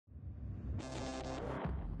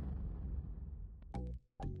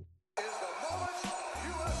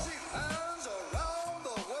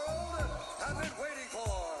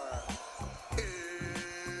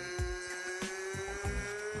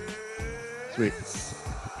Sweet.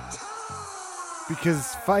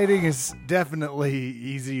 Because fighting is definitely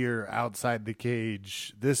easier outside the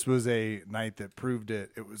cage. This was a night that proved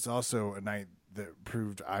it. It was also a night that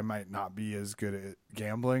proved I might not be as good at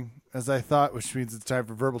gambling as I thought, which means it's time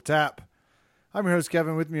for Verbal Tap. I'm your host,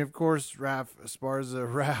 Kevin. With me, of course, Raph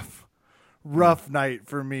Esparza. Raph, rough night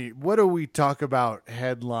for me. What do we talk about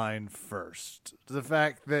headline first? The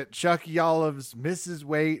fact that Chucky Olives misses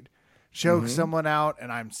weight, chokes someone out,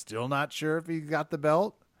 and I'm still not sure if he got the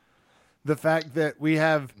belt. The fact that we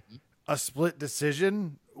have a split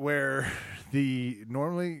decision where the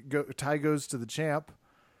tie goes to the champ.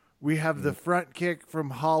 We have the front kick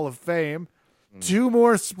from Hall of Fame. Two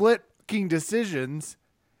more split decisions,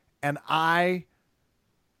 and I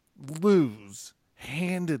lose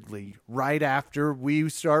handedly right after we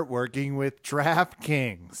start working with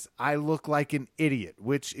DraftKings. I look like an idiot,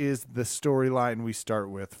 which is the storyline we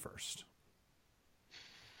start with first.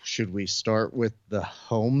 Should we start with the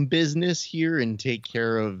home business here and take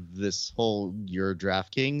care of this whole your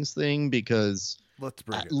DraftKings thing? Because let's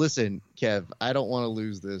bring it. Listen, Kev, I don't want to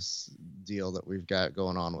lose this deal that we've got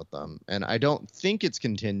going on with them. And I don't think it's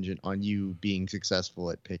contingent on you being successful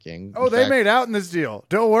at picking. Oh, they made out in this deal.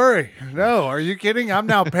 Don't worry. No, are you kidding? I'm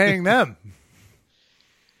now paying them.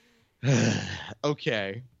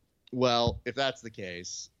 Okay. Well, if that's the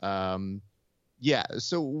case, yeah.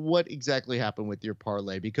 So what exactly happened with your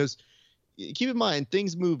parlay? Because keep in mind,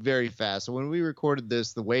 things move very fast. So when we recorded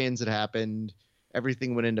this, the weigh-ins had happened.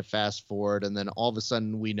 Everything went into fast forward. And then all of a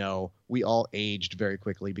sudden we know we all aged very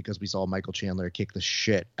quickly because we saw Michael Chandler kick the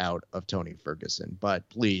shit out of Tony Ferguson. But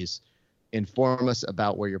please inform us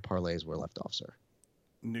about where your parlays were left off, sir.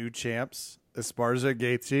 New champs, Esparza,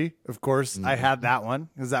 Gatesy. Of course, I had that one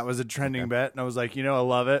because that was a trending bet. And I was like, I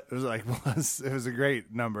love it. It was like, it was a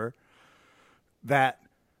great number. That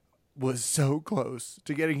was so close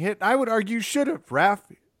to getting hit. I would argue should have. Raph,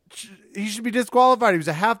 he should be disqualified. He was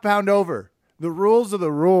a half pound over. The rules are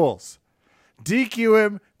the rules. DQ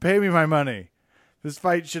him, pay me my money. This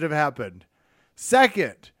fight should have happened.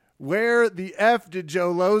 Second, where the F did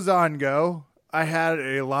Joe Lozon go? I had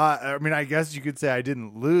a lot. I mean, I guess you could say I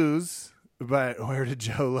didn't lose, but where did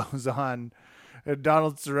Joe Lozon and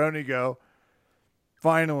Donald Cerrone go?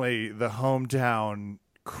 Finally, the hometown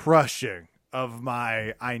crushing of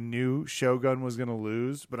I knew Shogun was going to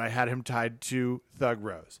lose, but I had him tied to Thug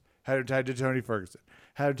Rose. Had him tied to Tony Ferguson.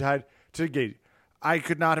 Had him tied to Gate. I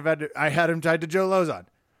could not have I had him tied to Joe Lozon.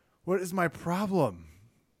 What is my problem?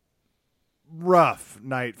 Rough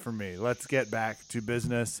night for me. Let's get back to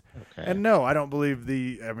business. Okay. And no, I don't believe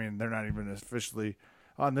they're not even officially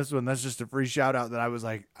on this one. That's just a free shout out that I was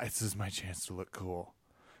like, this is my chance to look cool.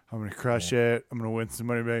 I'm going to crush it. I'm going to win some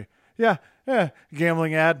money, baby. Yeah,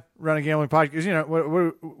 gambling ad, run a gambling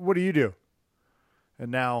podcast. What do you do?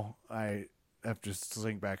 And now I have to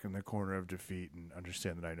slink back in the corner of defeat and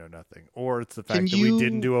understand that I know nothing. Or it's the fact that we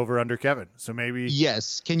didn't do over under Kevin. So maybe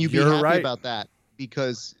can you be happy about that?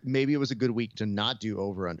 Because maybe it was a good week to not do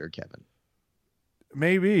over under Kevin.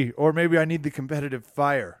 Maybe, or maybe I need the competitive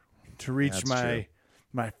fire to reach my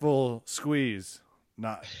full squeeze.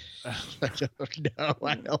 Not. I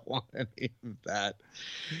don't want any of that.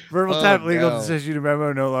 Verbal Tap legal decision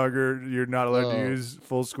memo. No longer, you're not allowed to use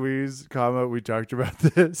full squeeze. We talked about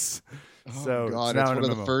this. So God, it's one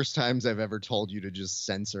of the first times I've ever told you to just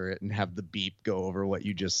censor it and have the beep go over what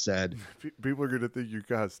you just said. People are going to think you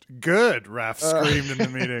cussed. Good, Raph screamed in the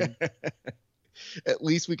meeting. At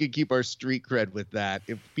least we could keep our street cred with that.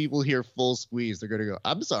 If people hear full squeeze, they're going to go,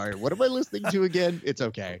 I'm sorry, what am I listening to again? It's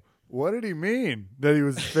okay. What did he mean? That he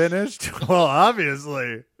was finished? Well,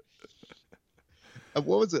 obviously. What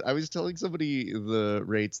was it? I was telling somebody the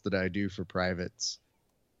rates that I do for privates.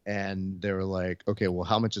 And they were like, okay, well,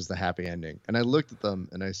 how much is the happy ending? And I looked at them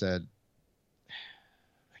and I said,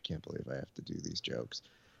 I can't believe I have to do these jokes.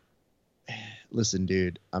 Listen,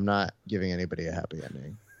 dude, I'm not giving anybody a happy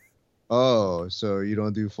ending. Oh, so you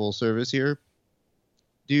don't do full service here?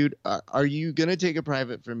 Dude, are you going to take a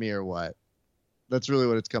private from me or what? That's really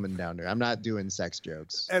what it's coming down to. I'm not doing sex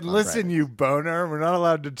jokes. And listen, you boner, we're not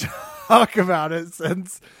allowed to talk about it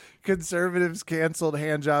since conservatives canceled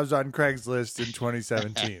hand jobs on Craigslist in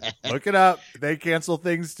 2017. Look it up. They cancel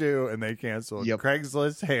things too, and they canceled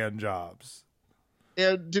Craigslist hand jobs.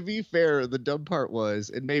 And to be fair, the dumb part was,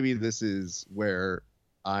 and maybe this is where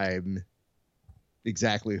I'm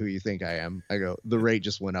exactly who you think I am. I go, the rate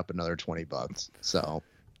just went up another $20. So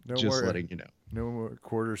just letting you know. No more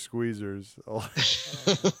quarter squeezers.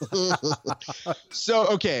 So,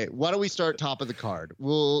 okay, why don't we start top of the card?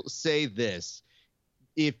 We'll say this.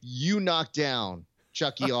 If you knock down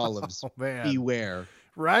Chucky Olives, beware.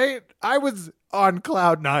 Right? I was on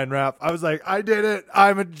cloud nine, Rap. I was like, I did it.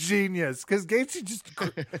 I'm a genius. Because Gaethje just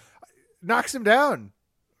knocks him down,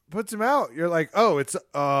 puts him out. You're like, it's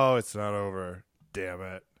not over. Damn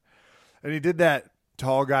it. And he did that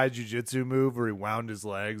tall guy jiu-jitsu move where he wound his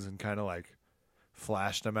legs and kind of like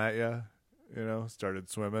flashed them at you, started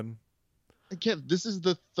swimming. Kev, this is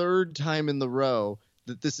the third time in the row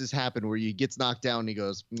that this has happened where he gets knocked down and he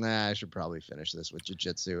goes, nah, I should probably finish this with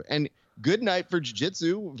jiu-jitsu. And good night for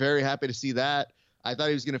jiu-jitsu. Very happy to see that. I thought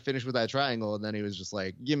he was going to finish with that triangle, and then he was just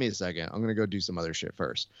like, give me a second. I'm going to go do some other shit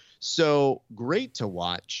first. So great to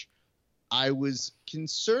watch. I was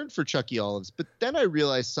concerned for Chucky Olives, but then I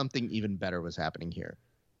realized something even better was happening here.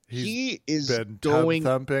 He is going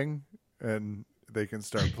thumping, and they can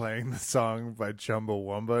start playing the song by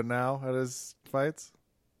Chumbawamba now at his fights.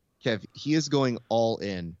 Kev, he is going all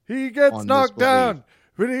in. He gets knocked down,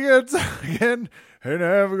 but he gets again, and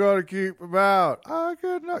never gonna keep him out. I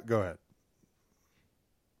could not. Go ahead.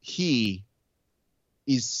 He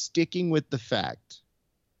is sticking with the fact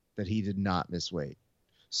that he did not miss weight.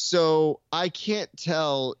 So I can't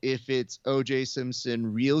tell if it's O.J.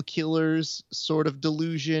 Simpson real killers sort of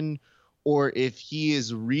delusion, or if he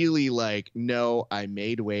is really like, no, I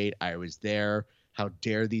made weight. I was there. How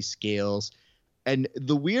dare these scales? And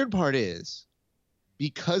the weird part is,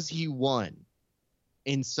 because he won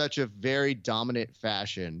in such a very dominant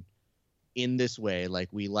fashion in this way, like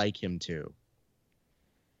we like him to,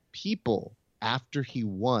 people after he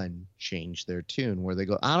won changed their tune where they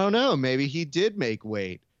go, I don't know, maybe he did make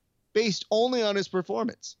weight based only on his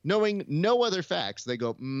performance, knowing no other facts. They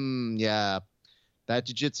go, yeah, that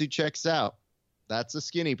jiu-jitsu checks out. That's a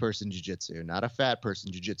skinny person jiu-jitsu, not a fat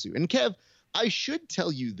person jiu-jitsu. And Kev, I should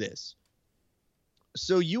tell you this.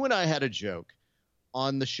 So you and I had a joke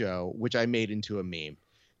on the show, which I made into a meme.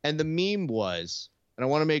 And the meme was, and I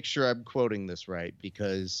want to make sure I'm quoting this right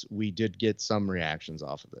because we did get some reactions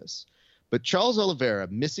off of this, but Charles Oliveira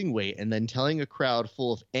missing weight and then telling a crowd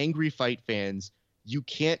full of angry fight fans, you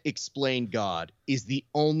can't explain God, is the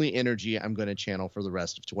only energy I'm going to channel for the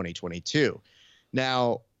rest of 2022.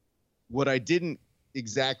 Now, what I didn't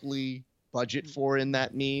exactly budget for in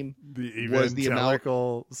that meme was the amount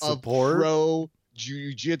support. Of pro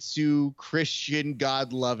jiu-jitsu Christian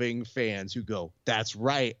God-loving fans who go, that's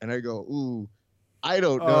right. And I go, ooh, I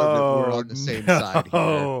don't know that we're on the same side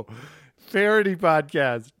here. Parody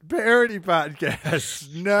podcast.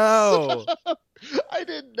 No. I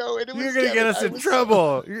didn't know it. You're going to get us in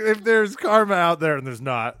trouble. If there's karma out there, and there's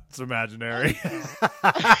not, it's imaginary.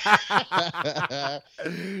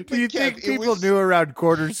 Do you think people knew around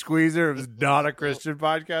Quarter Squeezer it was not a Christian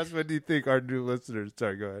podcast? What do you think our new listeners?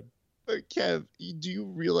 Sorry, go ahead. But Kev, do you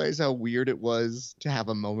realize how weird it was to have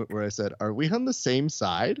a moment where I said, are we on the same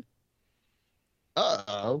side?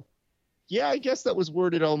 Uh-oh. Yeah, I guess that was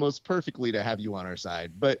worded almost perfectly to have you on our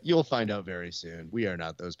side, but you'll find out very soon. We are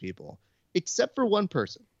not those people, except for one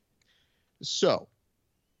person. So,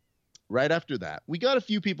 right after that, we got a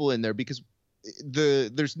few people in there because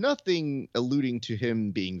there's nothing alluding to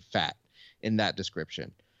him being fat in that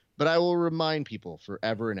description. But I will remind people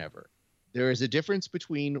forever and ever, there is a difference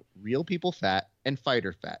between real people fat and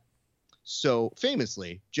fighter fat. So,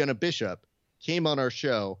 famously, Jenna Bishop came on our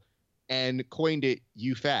show and coined it,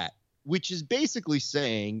 you fat, which is basically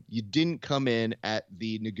saying you didn't come in at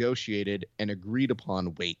the negotiated and agreed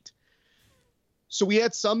upon weight. So we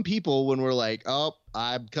had some people when we're like, oh,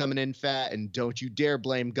 I'm coming in fat and don't you dare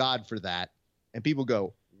blame God for that. And people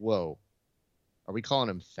go, whoa, are we calling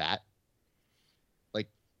him fat? Like,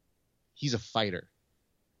 he's a fighter.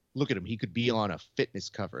 Look at him. He could be on a fitness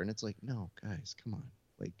cover. And it's like, no, guys, come on.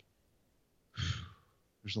 Like,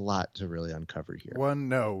 there's a lot to really uncover here.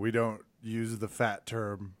 No, we don't use the fat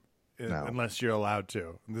term unless you're allowed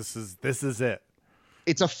to. This is it.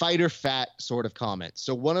 It's a fighter fat sort of comment.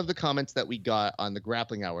 So one of the comments that we got on the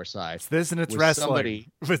Grappling Hour side, it's this and it's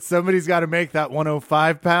wrestling. But somebody's got to make that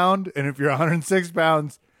 105 pound, and if you're 106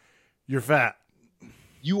 pounds, you're fat.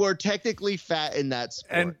 You are technically fat in that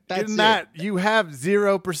sport. And in that, you have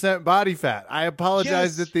 0% body fat. I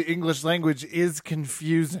apologize that the English language is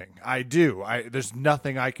confusing. I do. There's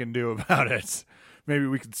nothing I can do about it. Maybe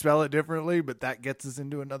we could spell it differently, but that gets us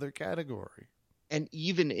into another category. And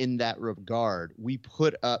even in that regard, we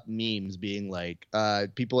put up memes being like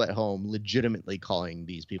people at home legitimately calling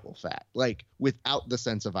these people fat, like without the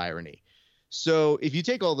sense of irony. So if you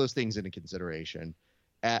take all those things into consideration,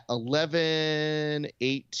 at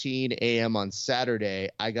 11:18 a.m. on Saturday,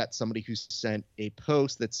 I got somebody who sent a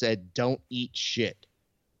post that said, don't eat shit.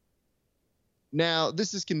 Now,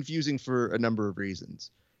 this is confusing for a number of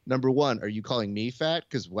reasons. Number one, are you calling me fat?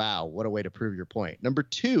 Because, wow, what a way to prove your point. Number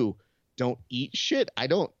two, don't eat shit. I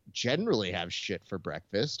don't generally have shit for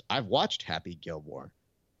breakfast. I've watched Happy Gilmore.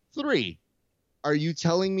 3, are you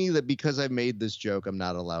telling me that because I made this joke, I'm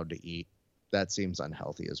not allowed to eat? That seems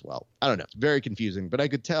unhealthy as well. I don't know. It's very confusing, but I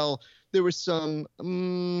could tell there was some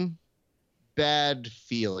bad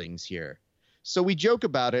feelings here. So we joke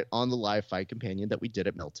about it on the live fight companion that we did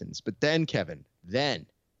at Milton's. But then, Kevin,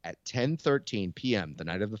 at 10:13 p.m., the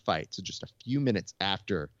night of the fight, so just a few minutes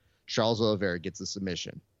after Charles Oliveira gets the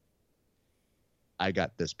submission, I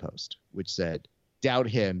got this post, which said, doubt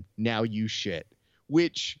him, now you shit.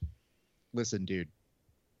 Which, listen, dude,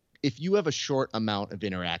 if you have a short amount of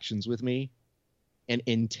interactions with me, and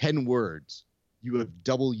in 10 words, you have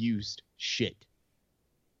double used shit,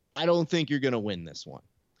 I don't think you're going to win this one.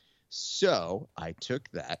 So I took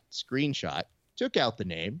that screenshot, took out the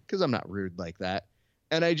name, because I'm not rude like that,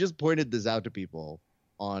 and I just pointed this out to people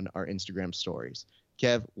on our Instagram stories.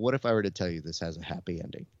 Kev, what if I were to tell you this has a happy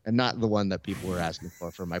ending, and not the one that people were asking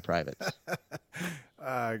for my privates? Go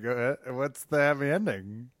ahead. What's the happy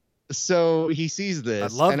ending? So he sees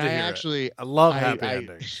this. I'd love and to I hear actually, it. I love happy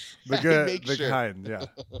endings. The good, the sure. kind, yeah.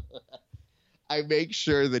 I make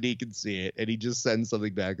sure that he can see it, and he just sends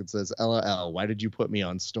something back and says, LOL, why did you put me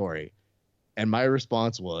on story? And my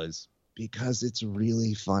response was, because it's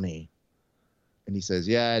really funny. And he says,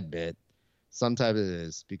 yeah, I admit. Sometimes it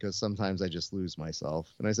is, because sometimes I just lose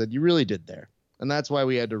myself. And I said, you really did there. And that's why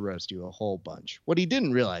we had to roast you a whole bunch. What he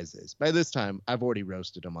didn't realize is, by this time, I've already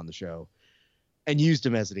roasted him on the show and used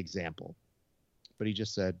him as an example. But he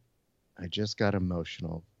just said, I just got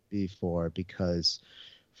emotional before because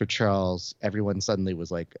for Charles, everyone suddenly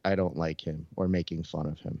was like, I don't like him or making fun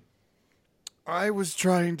of him. I was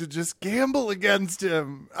trying to just gamble against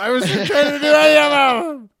him. I was trying to do any of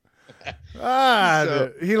them.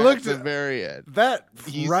 So, he looked at the very end. That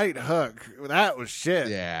right hook. That was shit.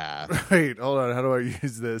 Yeah. Wait, hold on. How do I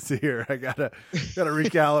use this here? I gotta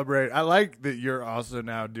recalibrate. I like that you're also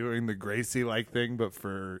now doing the Gracie like thing, but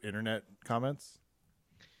for internet comments.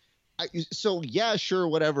 So yeah, sure,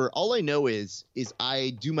 whatever. All I know is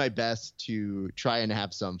I do my best to try and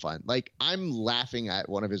have some fun. Like, I'm laughing at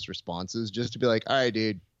one of his responses just to be like, all right,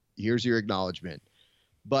 dude, here's your acknowledgement.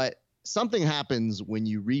 But something happens when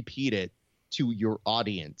you repeat it to your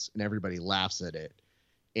audience and everybody laughs at it.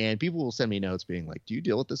 And people will send me notes being like, do you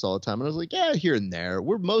deal with this all the time? And I was like, yeah, here and there.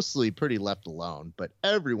 We're mostly pretty left alone, but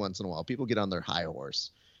every once in a while people get on their high horse.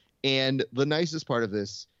 And the nicest part of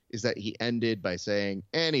this is that he ended by saying,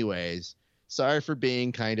 anyways, sorry for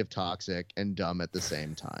being kind of toxic and dumb at the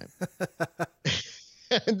same time.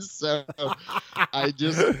 And so I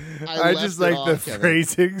just like the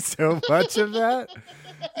phrasing so much of that.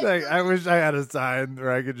 Like, I wish I had a sign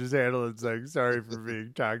where I could just handle it saying, sorry for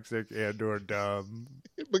being toxic and or dumb.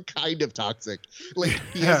 But kind of toxic. Like,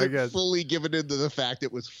 he hasn't fully given into the fact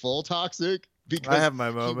it was full toxic. Because I have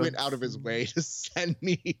my moments. He went out of his way to send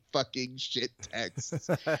me fucking shit texts.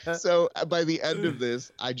 So by the end of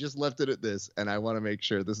this, I just left it at this, and I want to make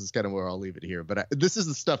sure this is kind of where I'll leave it here. But this is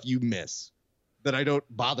the stuff you miss that I don't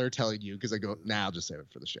bother telling you because I go, nah, I'll just save it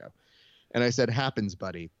for the show. And I said, happens,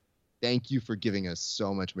 buddy. Thank you for giving us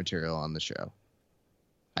so much material on the show.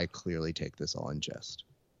 I clearly take this all in jest.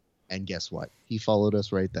 And guess what? He followed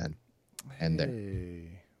us right then and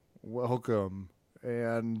there. Welcome.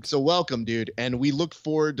 And so welcome, dude. And we look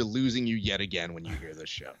forward to losing you yet again when you hear this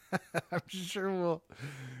show. I'm sure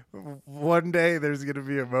one day there's going to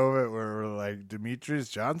be a moment where we're like, Demetrius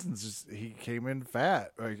Johnson's he came in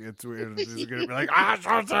fat. Like, it's weird. It's going to be like,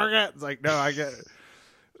 it's like, no, I get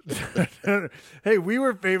it. Hey, we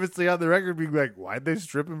were famously on the record being like, why'd they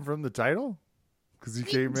strip him from the title? Because he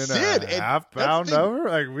came in a half pound over?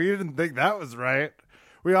 Like, we didn't think that was right.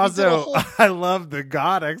 We also, I love the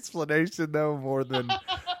God explanation, though, more than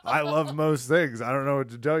I love most things. I don't know what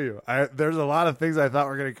to tell you. There's a lot of things I thought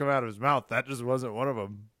were going to come out of his mouth. That just wasn't one of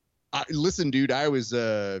them. Listen, dude, I was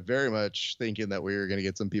very much thinking that we were going to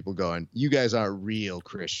get some people going, you guys aren't real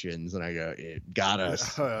Christians. And I go, it got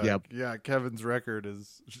us. Yep. Yeah, Kevin's record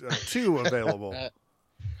is too available.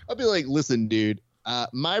 I'll be like, listen, dude,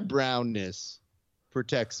 my brownness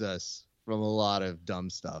protects us from a lot of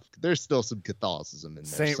dumb stuff. There's still some Catholicism in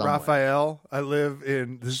there. Saint Raphael. I live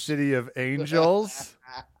in the city of angels.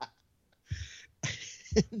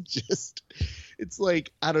 It's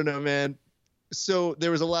like, I don't know, man. So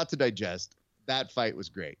there was a lot to digest. That fight was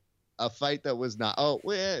great. A fight that was not. Oh,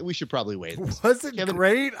 well, we should probably wait. Was it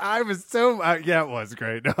great? I was so. Yeah, it was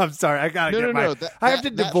great. No, I'm sorry. I gotta get my. I have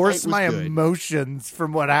to divorce my emotions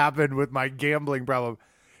from what happened with my gambling problem.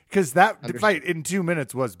 Because that fight in 2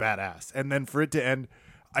 minutes was badass. And then for it to end,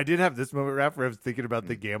 I did have this moment, Raph, where I was thinking about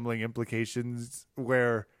the gambling implications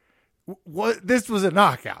where this was a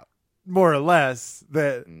knockout. more or less,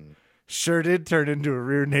 that Mm. sure did turn into a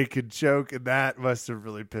rear naked choke, and that must have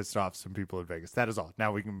really pissed off some people in Vegas. That is all.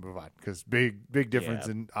 Now we can move on because big difference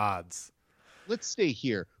in odds. Let's stay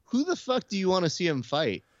here. Who the fuck do you want to see him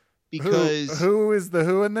fight? Because who is the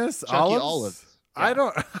who in this? Chucky Olives. Yeah. I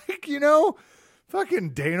don't, fucking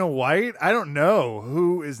Dana White. I don't know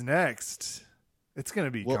who is next. It's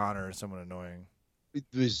gonna be Connor or someone annoying.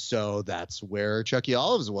 So that's where Chucky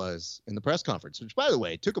Olives was in the press conference, which, by the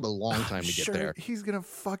way, took him a long time to get there. He's going to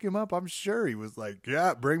fuck him up. I'm sure he was like,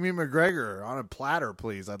 yeah, bring me McGregor on a platter,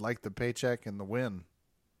 please. I'd like the paycheck and the win.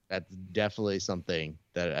 That's definitely something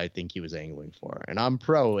that I think he was angling for. And I'm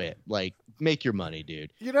pro it. Like, make your money,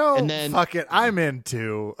 dude. And then, fuck it. I'm in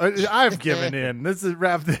too. I've given in. This is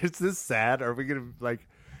this sad. Are we going to, like...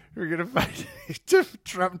 We're going to fight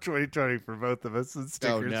Trump 2020 for both of us and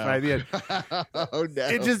stickers by the end. Oh, no.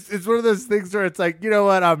 It's one of those things where it's like, you know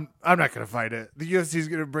what? I'm not going to fight it. The UFC's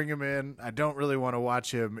going to bring him in. I don't really want to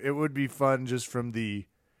watch him. It would be fun just from the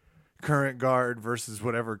current guard versus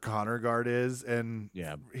whatever Connor guard is. And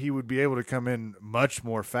he would be able to come in much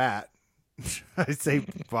more fat. I say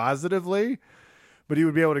positively, but he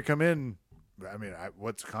would be able to come in. I mean,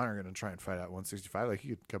 what's Connor going to try and fight at 165? Like, he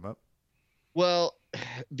could come up. Well,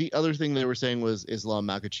 the other thing they were saying was Islam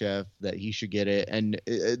Makhachev, that he should get it, and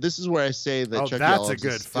this is where I say that Chucky that's Olives a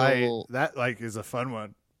good is still, fight. That is a fun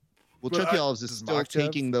one. Well, Chucky Olives is still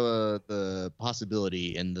taking the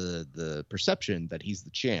possibility and the perception that he's the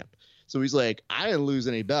champ. So he's like, I didn't lose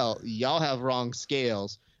any belt. Y'all have wrong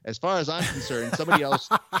scales. As far as I'm concerned, somebody else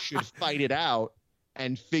should fight it out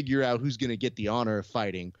and figure out who's going to get the honor of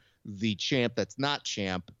fighting the champ that's not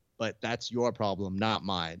champ. But that's your problem, not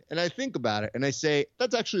mine. And I think about it, and I say,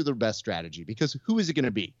 that's actually the best strategy, because who is it going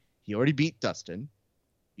to be? He already beat Dustin.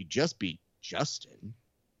 He just beat Justin.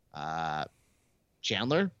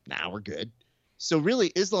 Chandler? Nah, we're good. So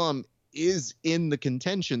really, Islam is in the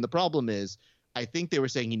contention. The problem is, I think they were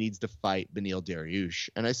saying he needs to fight Beneil Dariush.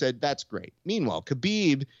 And I said, that's great. Meanwhile,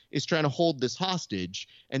 Khabib is trying to hold this hostage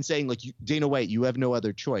and saying, like, Dana White, you have no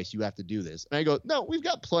other choice. You have to do this. And I go, no, we've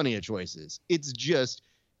got plenty of choices. It's just...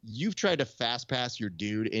 You've tried to fast pass your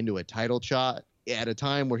dude into a title shot at a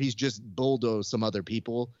time where he's just bulldozed some other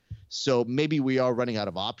people. So maybe we are running out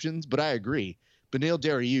of options, but I agree. Beneil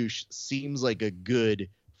Dariush seems like a good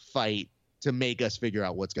fight to make us figure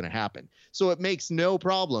out what's going to happen. So it makes no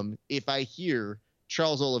problem if I hear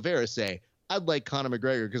Charles Oliveira say, I'd like Conor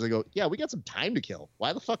McGregor, because I go, yeah, we got some time to kill.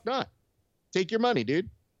 Why the fuck not? Take your money, dude.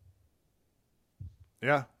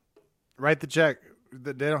 Yeah. Write the check.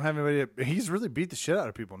 They don't have anybody. He's really beat the shit out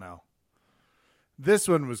of people now. This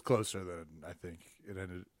one was closer than I think it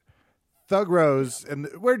ended. Thug Rose, and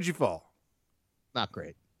where did you fall? Not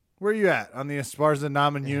great. Where are you at on the Esparza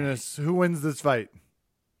Namajunas? Who wins this fight?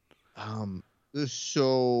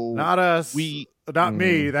 So not us. Not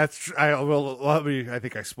me. That's I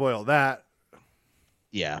think I spoiled that.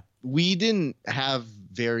 Yeah, we didn't have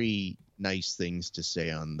very nice things to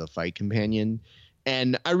say on the Fight Companion.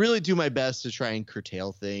 And I really do my best to try and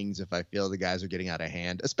curtail things if I feel the guys are getting out of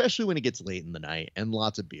hand, especially when it gets late in the night and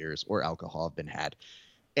lots of beers or alcohol have been had.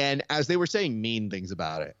 And as they were saying mean things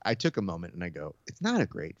about it, I took a moment and I go, it's not a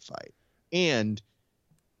great fight. And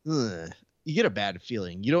you get a bad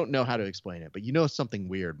feeling. You don't know how to explain it, but you know something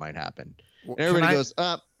weird might happen. Well, and everybody goes,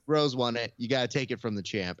 Rose won it. You got to take it from the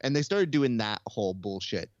champ. And they started doing that whole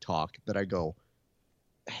bullshit talk that I go,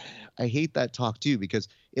 I hate that talk too, because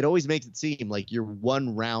it always makes it seem like you're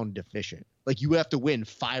one round deficient. Like you have to win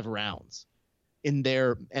 5 rounds in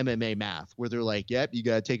their MMA math where they're like, yep, you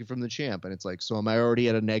got to take it from the champ. And it's like, so am I already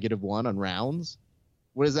at a -1 on rounds?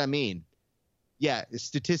 What does that mean? Yeah,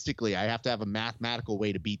 statistically, I have to have a mathematical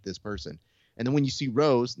way to beat this person. And then when you see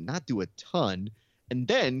Rose not do a ton and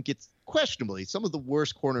then gets questionably some of the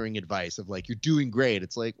worst cornering advice of like, you're doing great.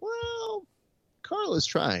 It's like, well, Carla's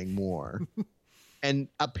trying more. And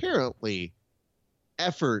apparently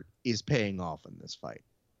effort is paying off in this fight.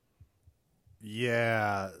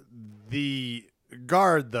 Yeah. The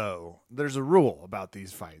guard, though, there's a rule about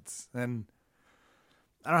these fights. And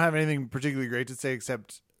I don't have anything particularly great to say,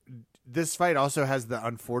 except this fight also has the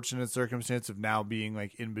unfortunate circumstance of now being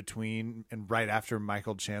like in between and right after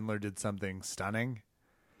Michael Chandler did something stunning.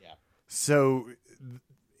 Yeah. So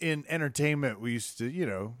in entertainment, we used to,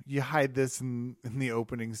 you hide this in the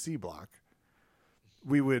opening C block.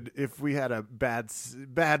 We would, if we had a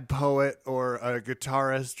bad poet or a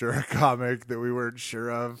guitarist or a comic that we weren't sure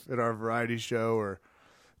of in our variety show, or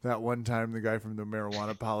that one time the guy from the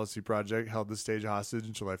Marijuana Policy Project held the stage hostage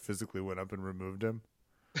until I physically went up and removed him.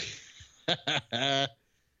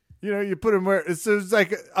 You put him where it's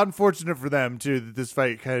like unfortunate for them too that this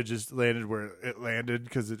fight kind of just landed where it landed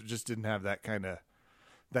because it just didn't have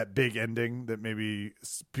that big ending that maybe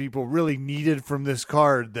people really needed from this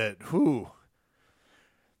card. That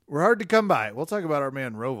we're hard to come by. We'll talk about our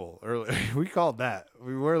man Roval earlier. We called that.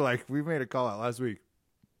 We made a call out last week,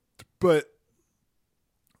 but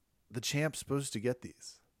the champ's supposed to get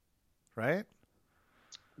these, right?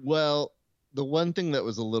 Well, the one thing that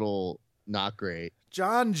was a little not great.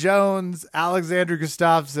 John Jones, Alexander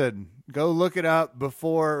Gustafsson. Go look it up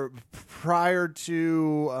prior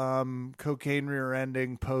to cocaine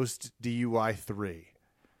rear-ending, post DUI 3.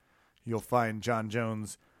 You'll find John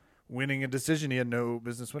Jones winning a decision he had no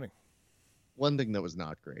business winning. One thing that was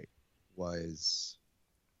not great was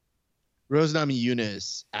Rose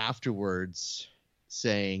Namajunas afterwards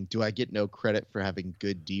saying, "Do I get no credit for having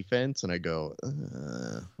good defense?" And I go,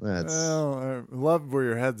 "That's." Well, I love where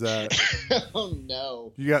your head's at. Oh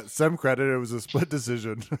no! You got some credit. It was a split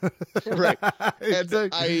decision, right? And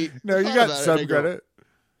you got some credit.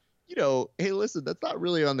 Hey, listen, that's not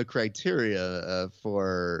really on the criteria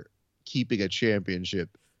for keeping a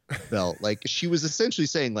championship belt. Like, she was essentially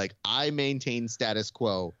saying, like, I maintain status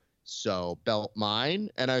quo, so belt mine.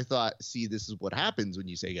 And I thought, see, this is what happens when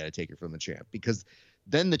you say you got to take it from the champ, because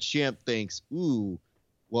then the champ thinks, ooh,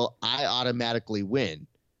 well, I automatically win.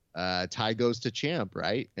 Tie goes to champ,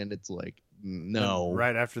 right? And it's like, no. And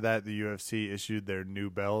right after that, the UFC issued their new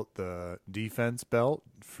belt, the defense belt,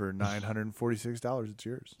 for $946. It's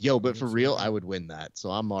yours. Yo, but for real, I would win that. So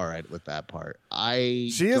I'm all right with that part.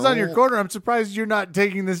 She is on your corner. I'm surprised you're not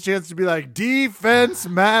taking this chance to be like, defense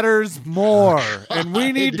matters more, and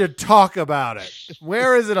we need to talk about it.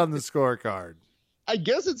 Where is it on the scorecard? I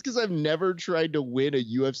guess it's because I've never tried to win a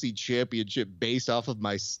UFC championship based off of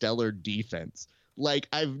my stellar defense. Like,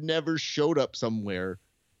 I've never showed up somewhere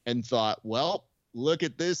and thought, well, look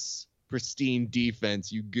at this pristine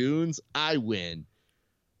defense, you goons, I win.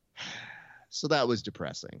 So that was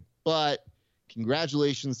depressing. But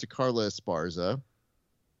congratulations to Carla Esparza.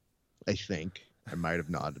 I think I might have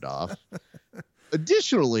nodded off.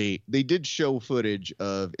 Additionally, they did show footage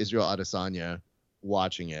of Israel Adesanya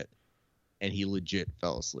watching it, and he legit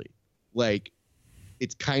fell asleep. Like,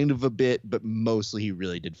 it's kind of a bit, but mostly he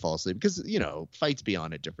really did fall asleep because, fights be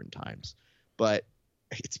on at different times. But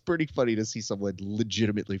it's pretty funny to see someone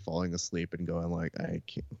legitimately falling asleep and going like, I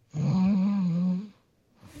can't.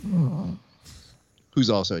 Who's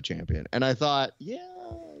also a champion. And I thought,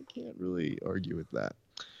 I can't really argue with that.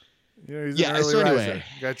 He's an early riser.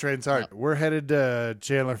 Guy trains hard. We're headed to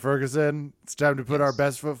Chandler Ferguson. It's time to put our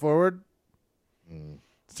best foot forward.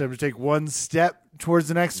 It's time to take one step towards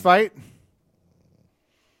the next fight.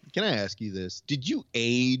 Can I ask you this? Did you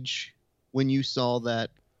age when you saw that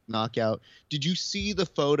knockout? Did you see the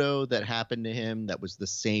photo that happened to him that was the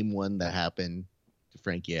same one that happened to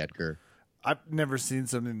Frankie Edgar? I've never seen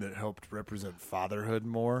something that helped represent fatherhood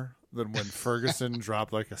more than when Ferguson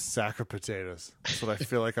dropped like a sack of potatoes. That's what I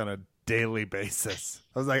feel like on a daily basis.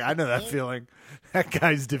 I was like, I know that feeling. That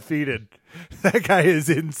guy's defeated. That guy is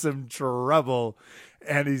in some trouble,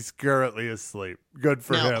 and he's currently asleep. Good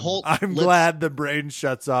for him. I'm glad the brain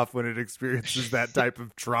shuts off when it experiences that type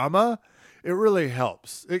of trauma. It really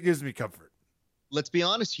helps. It gives me comfort. Let's be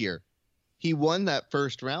honest here. He won that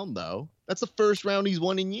first round, though. That's the first round he's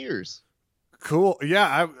won in years. Cool.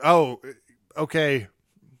 Yeah. Okay.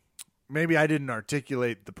 Maybe I didn't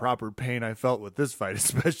articulate the proper pain I felt with this fight,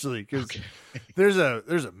 especially because there's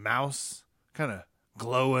a mouse kind of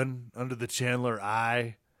glowing under the Chandler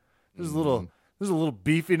eye. There's a little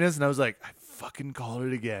beefiness, and I was like, I fucking called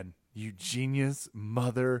it again. You genius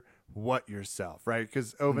mother, what yourself, right?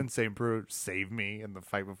 Because Ovince St. Preux saved me in the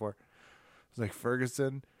fight before. I was like,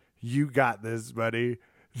 Ferguson, you got this, buddy.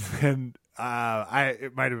 And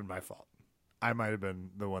it might have been my fault. I might have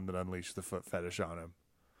been the one that unleashed the foot fetish on him.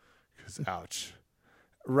 Because, ouch.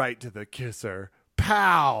 Right to the kisser.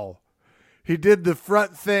 Pow! He did the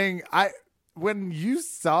front thing. When you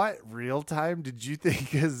saw it real time, did you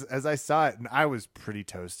think, as I saw it, and I was pretty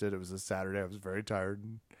toasted. It was a Saturday. I was very tired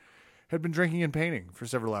and had been drinking and painting for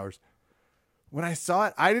several hours. When I saw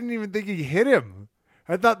it, I didn't even think he hit him.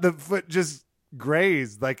 I thought the foot just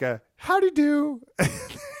grazed like a, howdy do.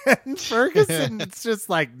 And Ferguson, it's just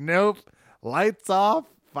like, nope. Lights off,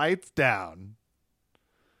 fights down.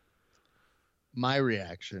 My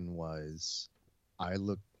reaction was I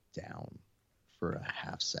looked down for a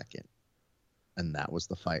half second, and that was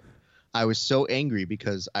the fight. I was so angry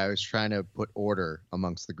because I was trying to put order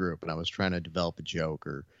amongst the group, and I was trying to develop a joke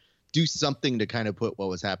or do something to kind of put what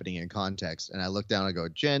was happening in context. And I look down and I go,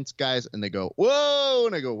 gents, guys, and they go, whoa,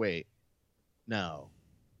 and I go, wait, no.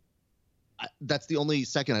 that's the only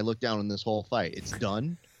second I look down in this whole fight. It's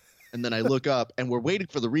done. And then I look up and we're waiting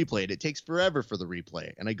for the replay. And it takes forever for the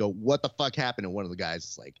replay. And I go, what the fuck happened? And one of the guys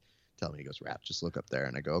is like, tell me, he goes, Raph, just look up there.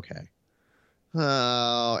 And I go, okay.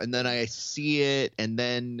 Oh, and then I see it. And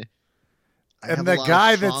then and the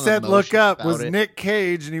guy that said look up was Nick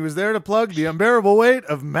Cage. And he was there to plug The Unbearable Weight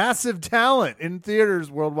of Massive Talent in theaters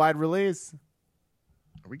worldwide release.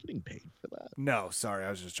 Are we getting paid for that? No, sorry. I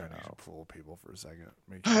was just trying to fool people for a second.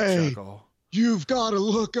 Make you chuckle. You've got to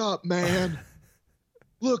look up, man.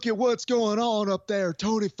 Look at what's going on up there.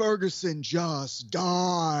 Tony Ferguson just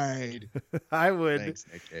died. I would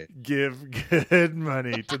give good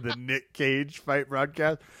money to the Nick Cage fight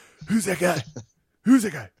broadcast. Who's that guy? Who's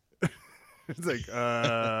that guy? It's like,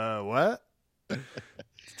 what?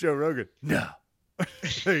 It's Joe Rogan. No.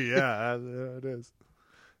 Yeah, it is.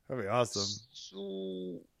 That'd be awesome.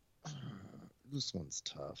 So, this one's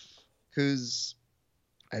tough. Because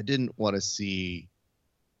I didn't want to see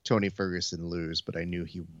Tony Ferguson lose, but I knew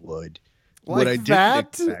he would. Like what I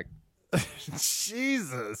that? didn't expect,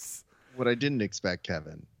 Jesus. What I didn't expect,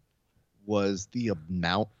 Kevin, was the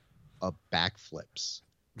amount of backflips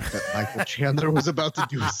that Michael Chandler was about to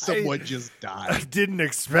do. Someone just died. I didn't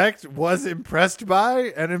expect, was impressed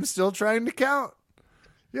by, and am still trying to count.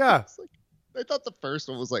 Yeah. I thought the first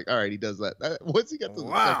one was like, all right, he does that. Once he got to the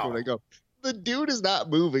second one, I go, the dude is not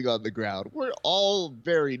moving on the ground. We're all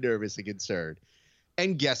very nervous and concerned.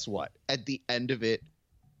 And guess what? At the end of it,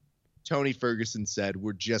 Tony Ferguson said,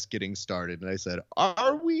 we're just getting started. And I said,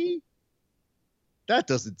 are we? That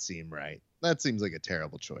doesn't seem right. That seems like a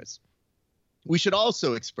terrible choice. We should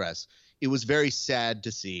also express, it was very sad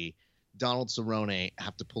to see Donald Cerrone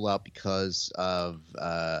have to pull out because of,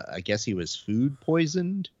 I guess he was food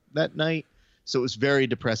poisoned that night. So it was very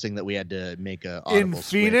depressing that we had to make a audible in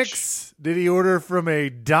Phoenix, switch. Did he order from a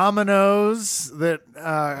Domino's that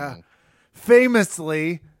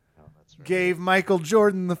famously gave Michael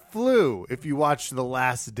Jordan the flu? If you watch The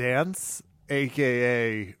Last Dance,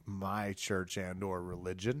 a.k.a. my church and or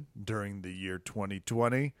religion, during the year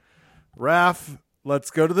 2020. Raph,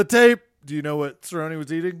 let's go to the tape. Do you know what Cerrone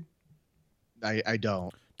was eating? I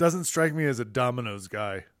don't. Doesn't strike me as a Domino's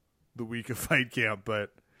guy the week of fight camp,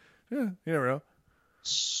 but yeah, you never know.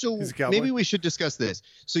 So maybe we should discuss this.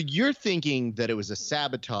 So you're thinking that it was a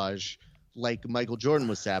sabotage like Michael Jordan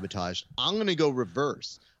was sabotaged. I'm going to go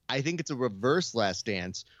reverse. I think it's a reverse Last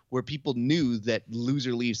Dance where people knew that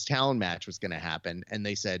loser leaves town match was going to happen. And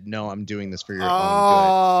they said, no, I'm doing this for your own good.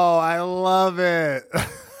 Oh, I love it.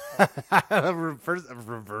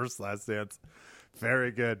 reverse Last Dance.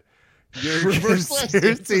 Very good. Reverse Last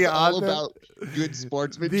Dance is all about good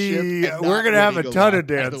sportsmanship. We're gonna have a ton of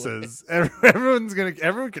dances. Everyone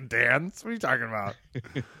can dance. What are you talking about?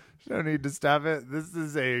 No need to stop it. This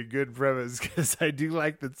is a good premise because I do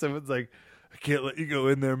like that someone's like, I can't let you go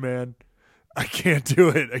in there, man. I can't do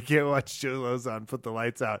it. I can't watch Joe Lozon put the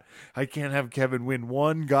lights out. I can't have Kevin win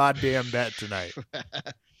one goddamn bet tonight.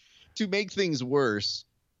 To make things worse,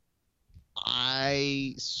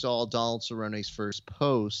 I saw Donald Cerrone's first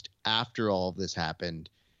post after all of this happened,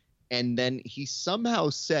 and then he somehow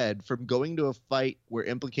said, from going to a fight where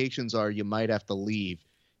implications are you might have to leave,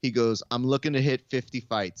 he goes, I'm looking to hit 50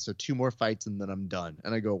 fights, so 2 more fights and then I'm done.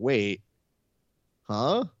 And I go, wait,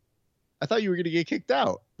 huh? I thought you were going to get kicked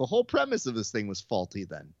out. The whole premise of this thing was faulty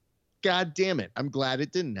then. God damn it. I'm glad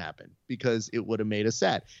it didn't happen because it would have made us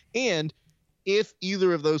sad. And if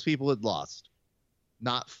either of those people had lost,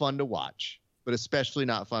 not fun to watch, but especially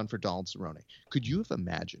not fun for Donald Cerrone. Could you have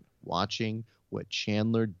imagined watching what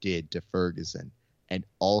Chandler did to Ferguson and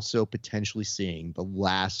also potentially seeing the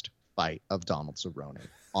last fight of Donald Cerrone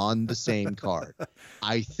on the same card?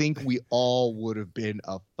 I think we all would have been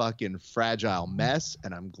a fucking fragile mess,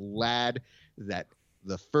 and I'm glad that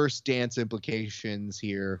the first dance implications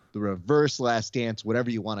here, the reverse Last Dance, whatever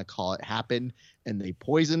you want to call it, happened, and they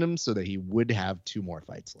poisoned him so that he would have 2 more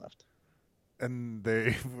fights left. And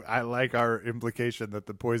I like our implication that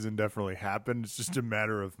the poison definitely happened. It's just a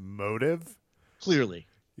matter of motive. Clearly.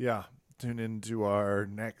 Yeah. Tune into our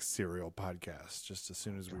next serial podcast just as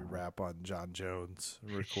soon as we wrap on John Jones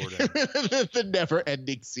recording. The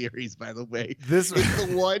never-ending series, by the way. It's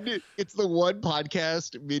the one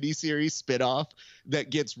podcast miniseries spinoff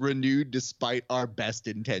that gets renewed despite our best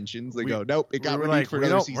intentions. They go, nope, it got renewed for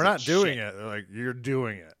another season. We're not doing it. They're like, you're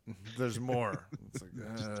doing it. There's more. It's like,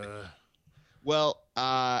 Well,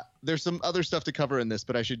 there's some other stuff to cover in this,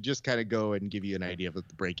 but I should just kind of go and give you an idea of what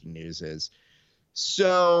the breaking news is.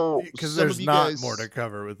 So, because there's not more to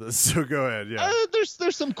cover with this, so go ahead. Yeah,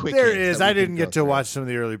 there's some quick. There is. I didn't get to watch some of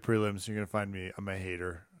the early prelims. You're gonna find me. I'm a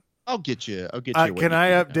hater. I'll get you. Can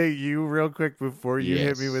I update you real quick before you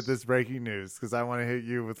hit me with Yes. this breaking news? Because I want to hit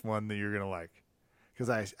you with one that you're gonna like. Because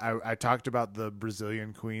I talked about the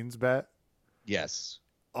Brazilian Queens bet. Yes.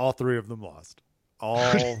 All three of them lost.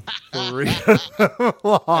 All three of them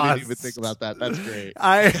lost. I didn't even think about that. That's great.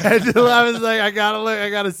 I was like, I gotta look. I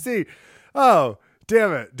gotta see. Oh,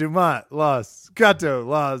 damn it! Dumont lost. Gato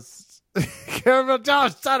lost. Caramel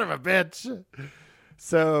Josh, son of a bitch.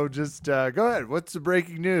 So just go ahead. What's the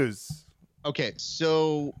breaking news? Okay,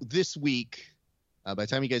 so this week, by the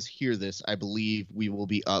time you guys hear this, I believe we will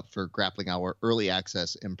be up for Grappling Hour early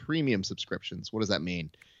access and premium subscriptions. What does that mean?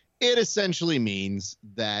 It essentially means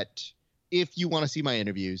that if you want to see my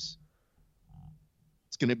interviews,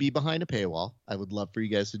 it's going to be behind a paywall. I would love for you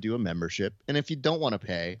guys to do a membership. And if you don't want to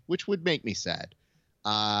pay, which would make me sad,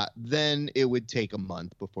 then it would take a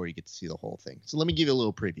month before you get to see the whole thing. So let me give you a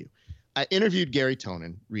little preview. I interviewed Gary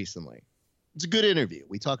Tonin recently. It's a good interview.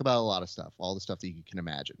 We talk about a lot of stuff, all the stuff that you can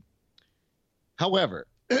imagine. However,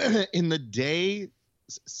 in the day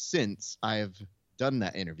since I have done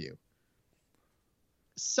that interview,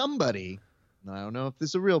 somebody, I don't know if this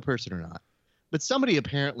is a real person or not, but somebody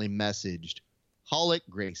apparently messaged Holic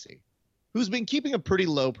Gracie, who's been keeping a pretty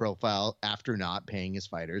low profile after not paying his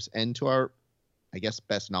fighters, and to our, I guess,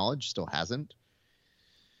 best knowledge, still hasn't.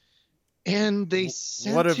 And they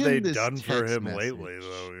sent What have him they this done for text him message. lately,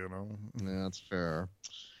 though? You know, Yeah, that's fair.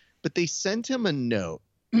 But they sent him a note,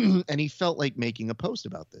 and he felt like making a post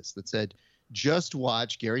about this that said, "Just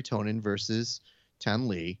watch Gary Tonin versus Tan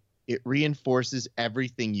Lee. It reinforces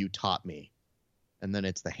everything you taught me." And then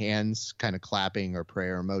it's the hands kind of clapping or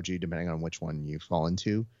prayer emoji, depending on which one you fall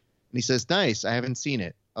into. And he says, "Nice. I haven't seen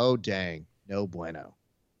it. Oh, dang. No bueno."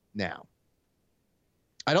 Now,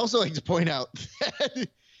 I'd also like to point out that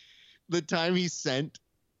the time he sent,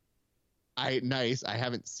 nice, I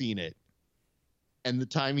haven't seen it, and the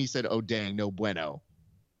time he said, "Oh, dang, no bueno,"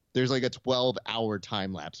 there's like a 12-hour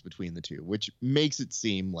time lapse between the two, which makes it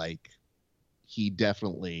seem like he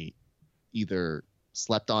definitely either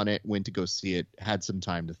slept on it, went to go see it, had some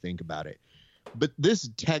time to think about it. But this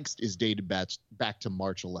text is dated back to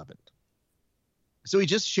March 11th. So he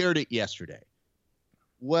just shared it yesterday.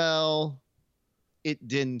 Well, it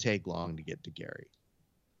didn't take long to get to Gary.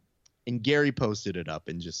 And Gary posted it up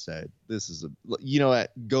and just said, "This is you know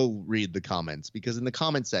what, go read the comments," because in the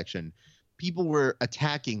comment section, people were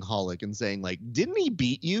attacking Holic and saying, like, "Didn't he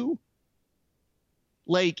beat you?"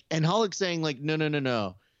 Like, and Holic saying, like,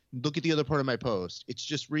 no. Look at the other part of my post. It's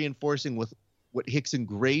just reinforcing with what Rickson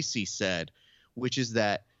Gracie said, which is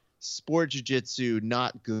that sport jiu-jitsu,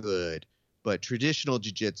 not good, but traditional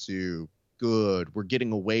jiu-jitsu, good. We're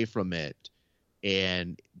getting away from it.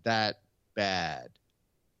 And that bad.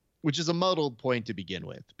 Which is a muddled point to begin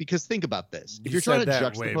with. Because think about this. If you're trying to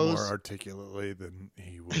that way more juxtapose, articulately than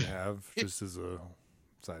he would have, just as a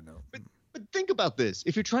side note. But think about this.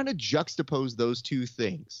 If you're trying to juxtapose those two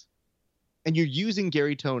things, and you're using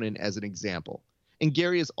Gary Tonin as an example, and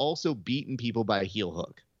Gary has also beaten people by a heel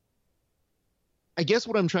hook, I guess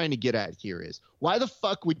what I'm trying to get at here is, why the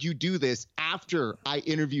fuck would you do this after I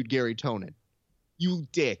interviewed Gary Tonin? You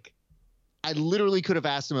dick. I literally could have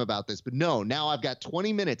asked him about this, but no, now I've got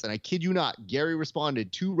 20 minutes, and I kid you not, Gary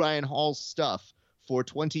responded to Ryan Hall's stuff for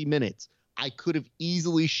 20 minutes. I could have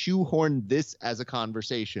easily shoehorned this as a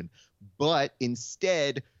conversation, but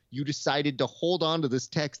instead you decided to hold on to this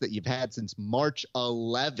text that you've had since March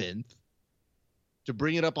 11th to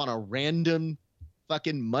bring it up on a random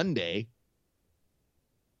fucking Monday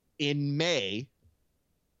in May.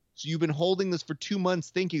 So you've been holding this for 2 months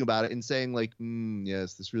thinking about it and saying, like,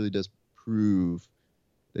 yes, this really does prove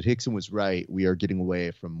that Rickson was right. We are getting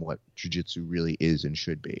away from what jiu-jitsu really is and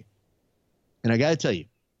should be. And I got to tell you,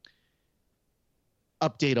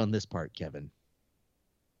 update on this part, Kevin.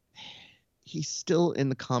 He's still in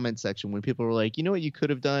the comment section when people were like, you know what you could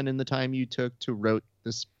have done in the time you took to write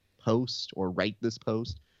this post or write this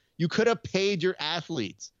post? You could have paid your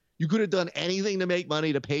athletes. You could have done anything to make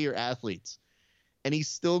money to pay your athletes. And he's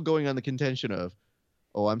still going on the contention of,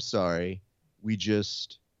 oh, I'm sorry. We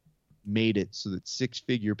just made it so that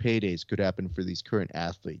 6-figure paydays could happen for these current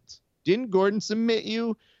athletes. Didn't Gordon submit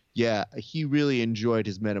you? Yeah, he really enjoyed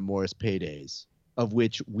his Metamoris paydays, of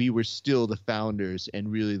which we were still the founders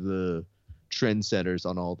and really the trendsetters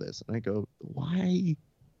on all this. And I go, why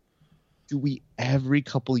do we every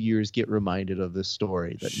couple years get reminded of this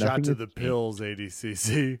story? That Shot to the pills,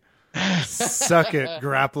 ADCC. Suck it,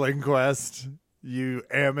 Grappling Quest. You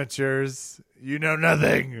amateurs. You know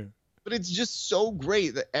nothing. But it's just so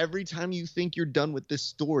great that every time you think you're done with this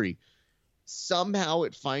story, somehow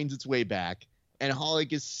it finds its way back and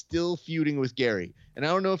Hollick is still feuding with Gary. And I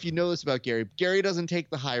don't know if you know this about Gary. Gary doesn't take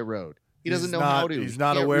the high road. He doesn't know how to. He's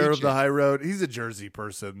not aware of the high road. He's a Jersey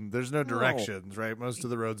person. There's no directions, right? Most of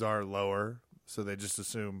the roads are lower, so they just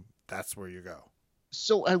assume that's where you go.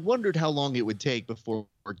 So I wondered how long it would take before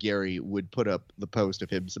Gary would put up the post of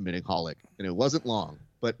him submitting Hollick. And it wasn't long.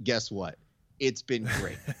 But guess what? It's been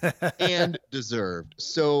great and deserved.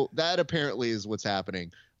 So that apparently is what's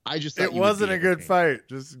happening. I just thought it wasn't a good fight,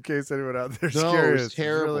 just in case anyone out there's curious. It was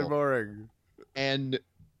terrible. It's really boring. And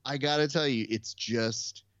I got to tell you, it's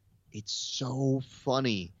so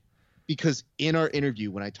funny because in our interview,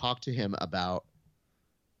 when I talked to him about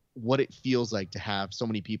what it feels like to have so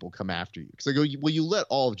many people come after you, because I go, well, you let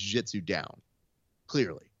all of jiu-jitsu down,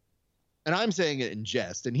 clearly. And I'm saying it in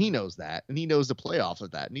jest, and he knows that, and he knows the play off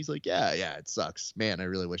of that. And he's like, yeah, it sucks. Man, I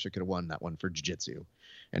really wish I could have won that one for jiu-jitsu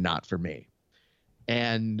and not for me.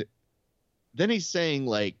 And then he's saying,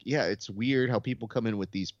 like, yeah, it's weird how people come in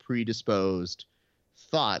with these predisposed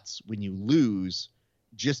thoughts when you lose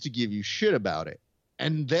just to give you shit about it.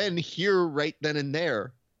 And then here, right then and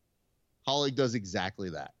there, Hollick does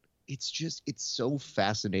exactly that. It's so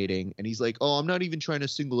fascinating. And he's like, oh, I'm not even trying to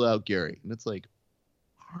single out Gary. And it's like,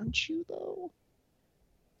 aren't you, though?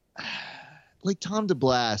 Like, Tom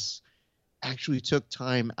DeBlass actually took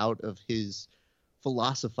time out of his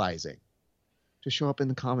philosophizing to show up in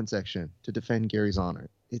the comment section to defend Gary's honor.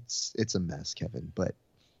 It's a mess, Kevin, but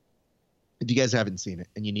if you guys haven't seen it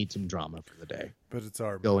and you need some drama for the day, but it's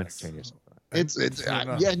our go mess. entertain yourself.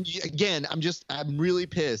 I'm really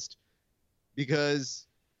pissed because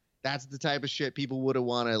that's the type of shit people would have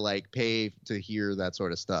want to like pay to hear that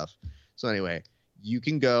sort of stuff. So anyway, you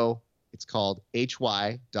can go, it's called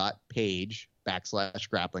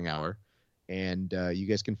hy.page/grappling hour. And you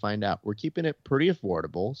guys can find out. We're keeping it pretty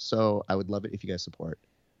affordable, so I would love it if you guys support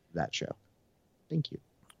that show. Thank you.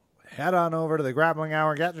 Head on over to the Grappling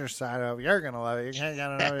Hour. Get your side of. You're going to love it. You can't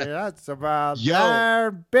get enough of it. That's about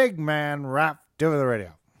our big man rap over the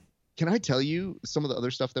radio. Can I tell you some of the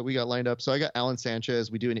other stuff that we got lined up? So I got Alan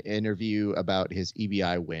Sanchez. We do an interview about his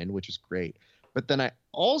EBI win, which is great. But then I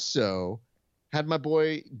also had my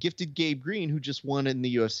boy Gifted Gabe Green, who just won in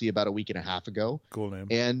the UFC about a week and a half ago. Cool name.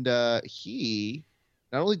 And he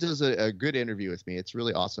not only does a good interview with me, it's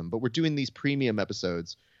really awesome, but we're doing these premium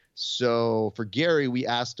episodes. So for Gary, we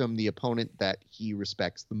asked him the opponent that he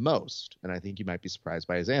respects the most. And I think you might be surprised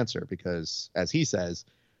by his answer because, as he says,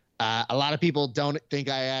 a lot of people don't think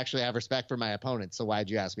I actually have respect for my opponent. So why'd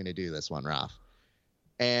you ask me to do this one, Ralph?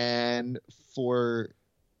 And for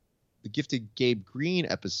the Gifted Gabe Green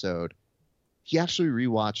episode, he actually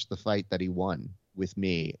rewatched the fight that he won with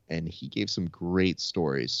me, and he gave some great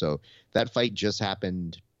stories. So that fight just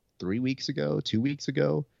happened 2 weeks ago,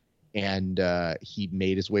 and he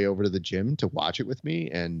made his way over to the gym to watch it with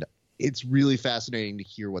me. And it's really fascinating to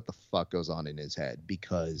hear what the fuck goes on in his head,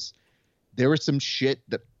 because there was some shit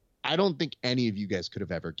that I don't think any of you guys could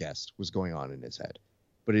have ever guessed was going on in his head.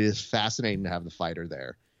 But it is fascinating to have the fighter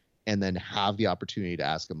there and then have the opportunity to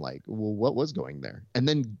ask him, like, well, what was going there? And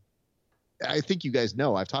then I think you guys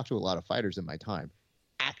know, I've talked to a lot of fighters in my time,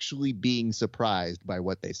 actually being surprised by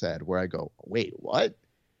what they said, where I go, wait, what?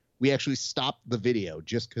 We actually stopped the video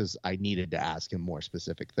just because I needed to ask him more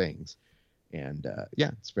specific things. And yeah,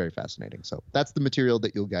 it's very fascinating. So that's the material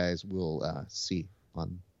that you guys will see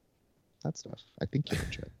on that stuff. I think you'll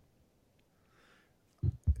enjoy it.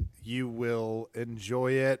 You will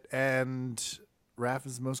enjoy it. And Raph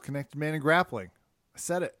is the most connected man in grappling. I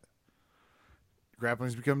said it.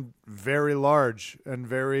 Grappling's become very large and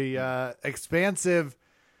very expansive.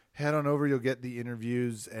 Head on over. You'll get the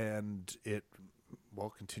interviews, and it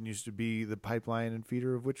continues to be the pipeline and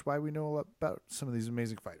feeder of why we know a lot about some of these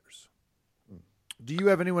amazing fighters. Do you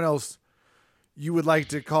have anyone else you would like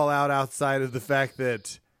to call out outside of the fact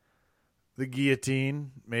that the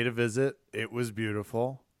Guillotine made a visit? It was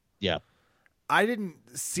beautiful. Yeah. I didn't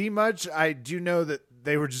see much. I do know that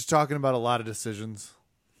they were just talking about a lot of decisions.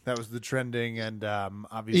 That was the trending, and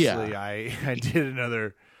obviously I had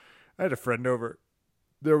a friend over.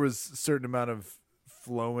 There was a certain amount of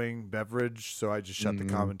flowing beverage, so I just shut the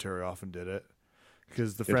commentary off and did it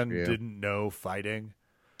because the friend didn't know fighting.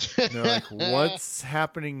 And they're like, what's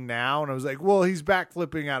happening now? And I was like, well, he's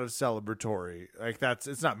backflipping out of celebratory. Like,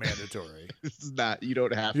 it's not mandatory. It's not, you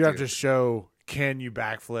don't have to. You have to show, can you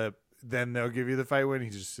backflip? Then they'll give you the fight win. He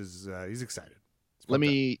just is, he's excited. Let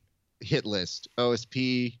me hit list.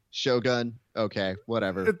 OSP, Shogun. Okay,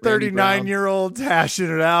 whatever. A 39-year-old hashing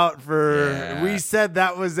it out for. Yeah. We said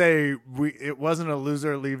that was it wasn't a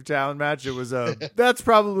loser leave town match. It was that's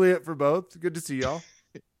probably it for both. Good to see y'all.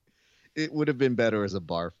 It would have been better as a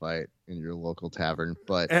bar fight. in your local tavern,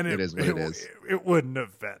 but And it is what it is. It wouldn't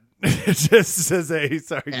have been. It just says, "Hey,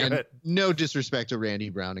 sorry, go And ahead." no disrespect to Randy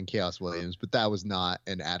Brown and Chaos Williams, but that was not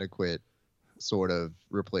an adequate sort of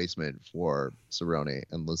replacement for Cerrone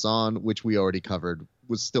and Lazon, which we already covered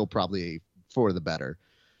was still probably for the better.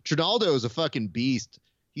 Trinaldo is a fucking beast.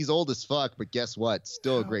 He's old as fuck, but guess what?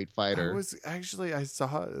 Still a great fighter. I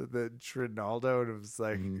saw the Trinaldo and it was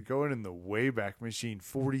like going in the Wayback Machine.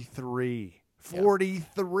 43.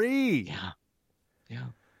 43. Yeah.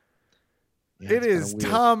 It is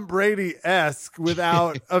Tom Brady-esque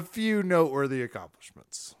without a few noteworthy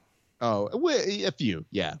accomplishments. Oh, a few,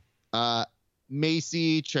 yeah.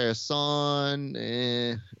 Macy,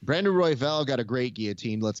 Chason, Brandon Royval got a great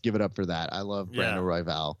guillotine. Let's give it up for that. I love Brandon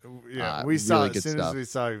Royval. Yeah, we saw really as soon stuff. as we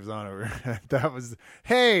saw he was on over. That was,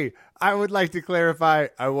 hey, I would like to clarify,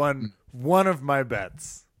 I won one of my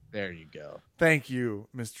bets. There you go. Thank you,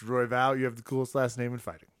 Mr. Royval. You have the coolest last name in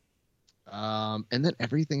fighting. And then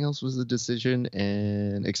everything else was a decision,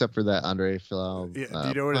 and except for that Andre Filau. Do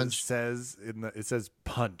you know what punch. it says? It says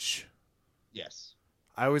punch. Yes.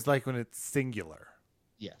 I always like when it's singular.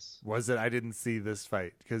 Yes. Was it? I didn't see this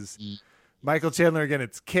fight because Michael Chandler again.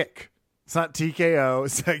 It's kick. It's not TKO.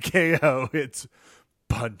 It's not KO. It's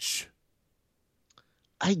punch.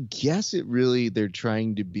 I guess they're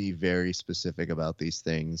trying to be very specific about these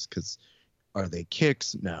things because are they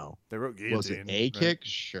kicks? No. They wrote guillotine. Was it a kick?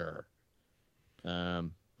 Sure.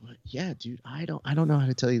 Yeah, dude, I don't know how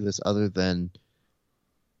to tell you this other than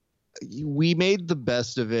we made the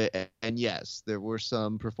best of it. And yes, there were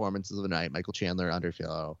some performances of the night, Michael Chandler, Andre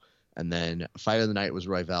Fiallo, and then fight of the night was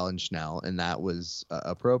Royval and Schnell, and that was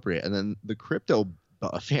appropriate. And then the crypto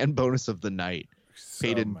fan bonus of the night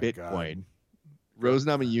paid in Bitcoin. God. Rose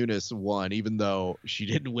Namajunas won, even though she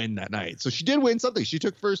didn't win that night. So she did win something. She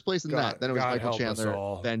took first place in that. Then it was Michael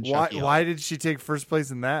Chandler. Then why did she take first place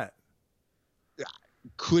in that?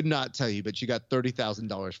 Could not tell you, but she got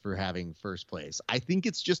 $30,000 for having first place. I think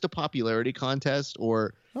it's just a popularity contest,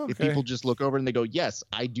 or if people just look over and they go, yes,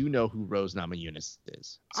 I do know who Rose Namajunas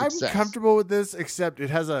is. Success. I'm comfortable with this, except it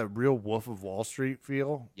has a real Wolf of Wall Street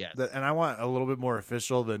feel. Yes. And I want a little bit more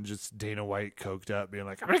official than just Dana White coked up being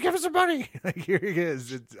like, I'm going to give us some money. Like, here he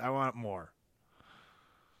is. I want more.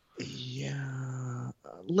 Yeah.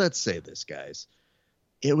 Let's say this, guys.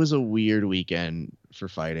 It was a weird weekend for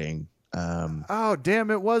fighting. Oh,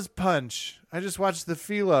 damn, it was punch. I just watched the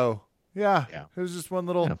Philo. Yeah. It was just one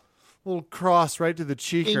little cross right to the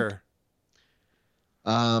cheeker.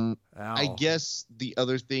 I guess the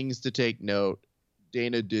other things to take note,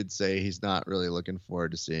 Dana did say he's not really looking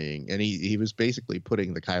forward to seeing, and he was basically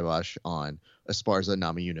putting the kibosh on Esparza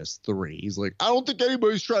Namajunas 3. He's like, I don't think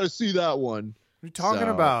anybody's trying to see that one. What are you talking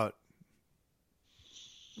about?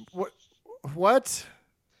 What?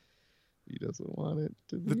 He doesn't want it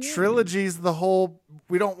to be. The trilogy's the whole.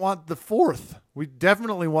 We don't want the fourth. We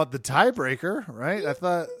definitely want the tiebreaker, right? I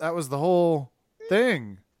thought that was the whole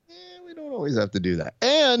thing. We don't always have to do that.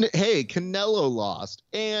 And hey, Canelo lost.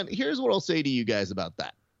 And here's what I'll say to you guys about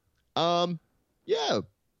that. Yeah.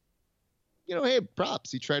 Hey,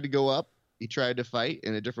 props. He tried to go up. He tried to fight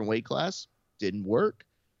in a different weight class. Didn't work.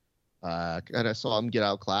 And I saw him get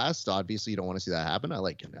outclassed. Obviously, you don't want to see that happen. I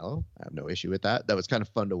like Canelo. I have no issue with that. That was kind of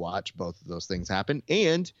fun to watch both of those things happen.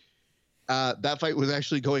 And that fight was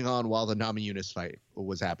actually going on while the Namajunas fight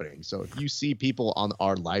was happening. So if you see people on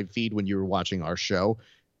our live feed when you were watching our show,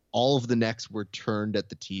 all of the necks were turned at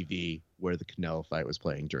the TV where the Canelo fight was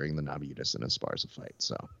playing during the Namajunas and Esparza fight.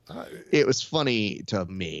 So it was funny to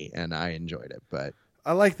me, and I enjoyed it. But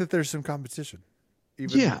I like that there's some competition.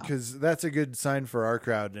 Because that's a good sign for our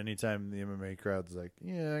crowd. Anytime the MMA crowd's like,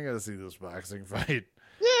 yeah, I got to see this boxing fight.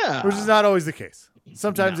 Yeah. Which is not always the case.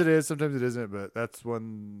 Sometimes it is, sometimes it isn't, but that's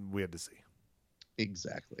one we had to see.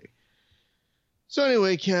 Exactly. So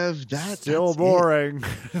anyway, Kev, that's still boring,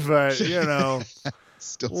 but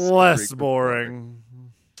still less boring.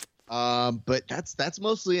 But that's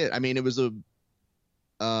mostly it. I mean, it was a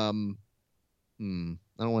I don't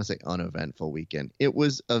want to say uneventful weekend. It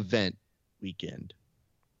was event weekend.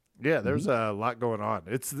 Yeah, there's a lot going on.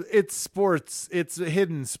 It's sports. It's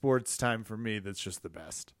hidden sports time for me. That's just the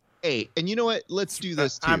best. Hey, and you know what? Let's do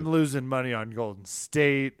this too. I'm losing money on Golden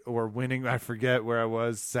State or winning. I forget where I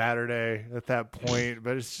was Saturday at that point,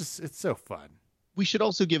 but it's so fun. We should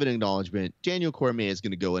also give an acknowledgement. Daniel Cormier is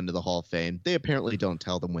going to go into the Hall of Fame. They apparently don't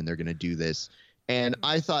tell them when they're going to do this. And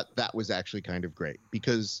I thought that was actually kind of great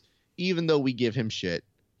because even though we give him shit,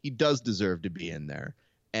 he does deserve to be in there.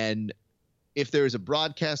 And if there is a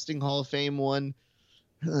broadcasting Hall of Fame one,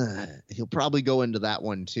 he'll probably go into that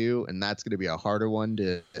one too, and that's going to be a harder one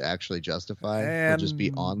to actually justify. He'll just be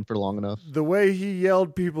And on for long enough. the way he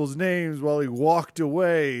yelled people's names while he walked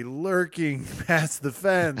away, lurking past the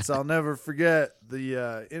fence, I'll never forget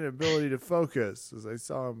the inability to focus as I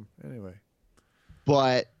saw him. Anyway.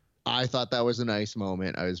 But I thought that was a nice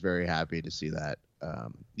moment. I was very happy to see that.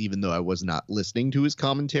 Even though I was not listening to his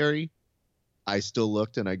commentary, I still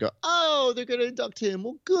looked and I go, oh, they're going to induct him.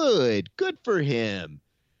 Well, good for him.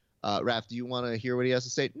 Raph, do you want to hear what he has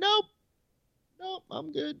to say? Nope,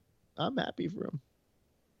 I'm good. I'm happy for him.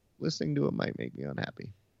 Listening to him might make me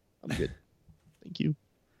unhappy. I'm good. Thank you.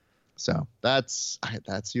 So that's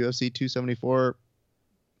UFC 274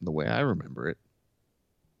 the way I remember it.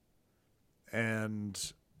 And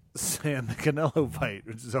the Canelo fight,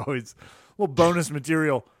 which is always bonus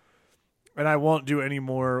material. And I won't do any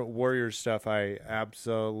more Warrior stuff. I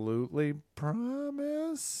absolutely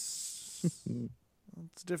promise.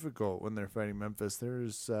 It's difficult when they're fighting Memphis.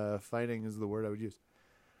 There's fighting is the word I would use.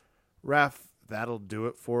 Raph, that'll do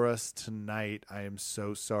it for us tonight. I am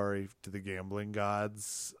so sorry to the gambling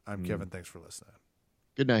gods. I'm Kevin. Thanks for listening.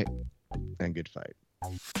 Good night and good fight.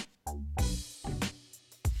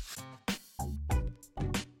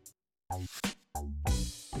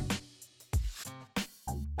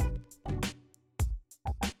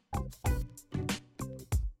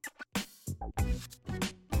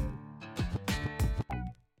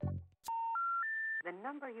 The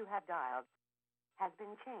number you have dialed has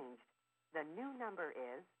been changed. The new number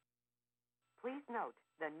is... Please note,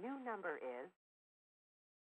 the new number is